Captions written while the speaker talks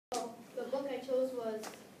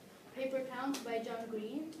Paper Towns by John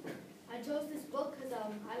Green. I chose this book because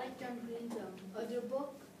I like John Green's other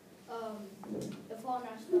book, The Fault in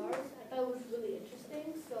Our Stars. I thought it was really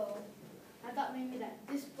interesting, so I thought maybe that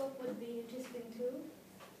this book would be interesting too,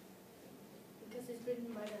 because it's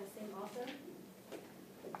written by the same author.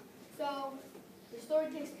 So the story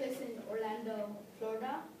takes place in Orlando,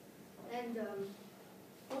 Florida, and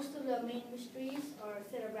most of the main mysteries are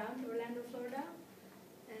set around Orlando, Florida,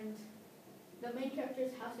 and the main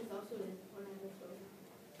character's house is also in Orlando, Florida.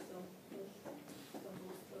 So the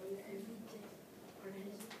whole story is in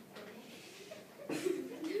Orlando.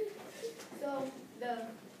 So the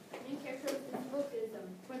main character of this book is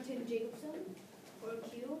Quentin Jacobson, or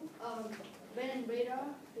Q. Ben and Radar,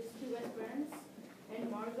 his two best friends,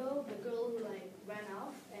 and Margot, the girl who ran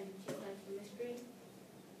off, and she's the mystery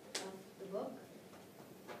of the book.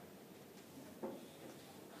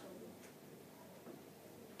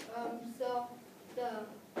 So the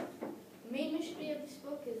main mystery of this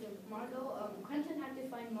book is Margot. Quentin had to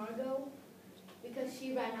find Margot because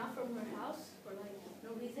she ran out from her house for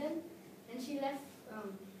no reason, and she left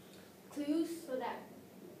clues so that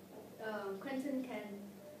Quentin can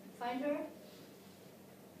find her.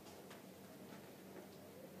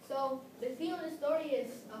 So the theme of the story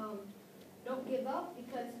is don't give up,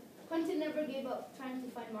 because Quentin never gave up trying to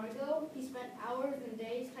find Margot. He spent hours and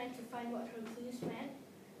days trying to find what her clues meant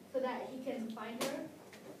so that he can find her.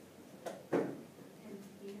 And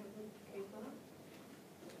you have a great book.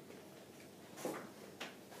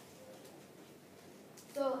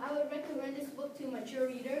 So I would recommend this book to mature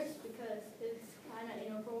readers because it's kind of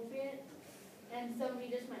inappropriate, and some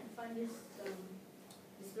readers might find this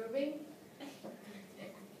disturbing.